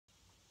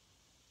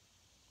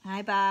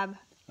Hi, Bob.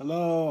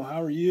 Hello,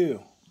 how are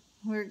you?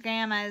 We're at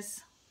Grandma's.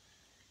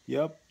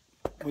 Yep,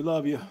 we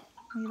love you.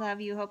 We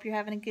love you. Hope you're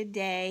having a good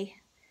day.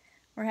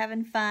 We're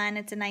having fun.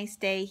 It's a nice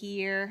day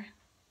here.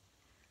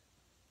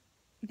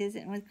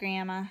 Visiting with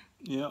Grandma.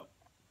 Yep,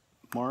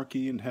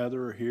 Marky and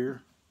Heather are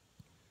here,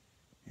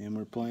 and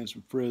we're playing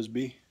some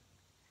Frisbee.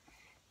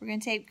 We're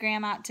going to take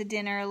Grandma out to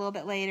dinner a little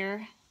bit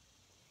later.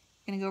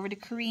 We're going to go over to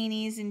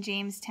Carini's in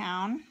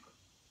Jamestown.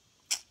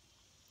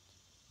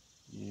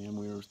 Yeah, and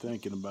we were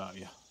thinking about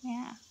you.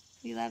 Yeah,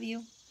 we love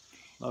you.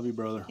 Love you,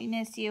 brother. We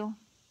miss you.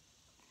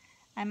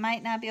 I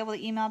might not be able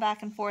to email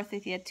back and forth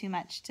with you too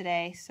much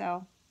today,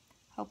 so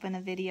hoping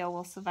a video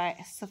will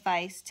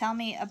suffice. Tell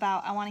me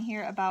about, I want to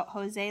hear about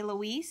Jose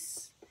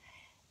Luis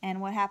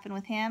and what happened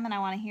with him, and I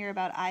want to hear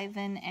about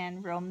Ivan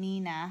and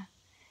Romina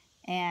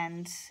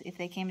and if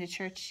they came to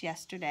church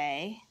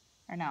yesterday,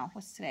 or no,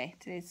 what's today?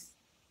 Today's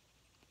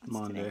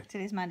Monday. Today?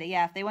 Today's Monday.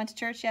 Yeah, if they went to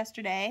church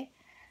yesterday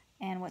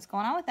and what's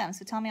going on with them.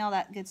 So tell me all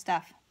that good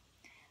stuff.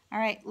 All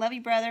right, love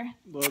you, brother.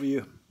 Love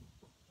you.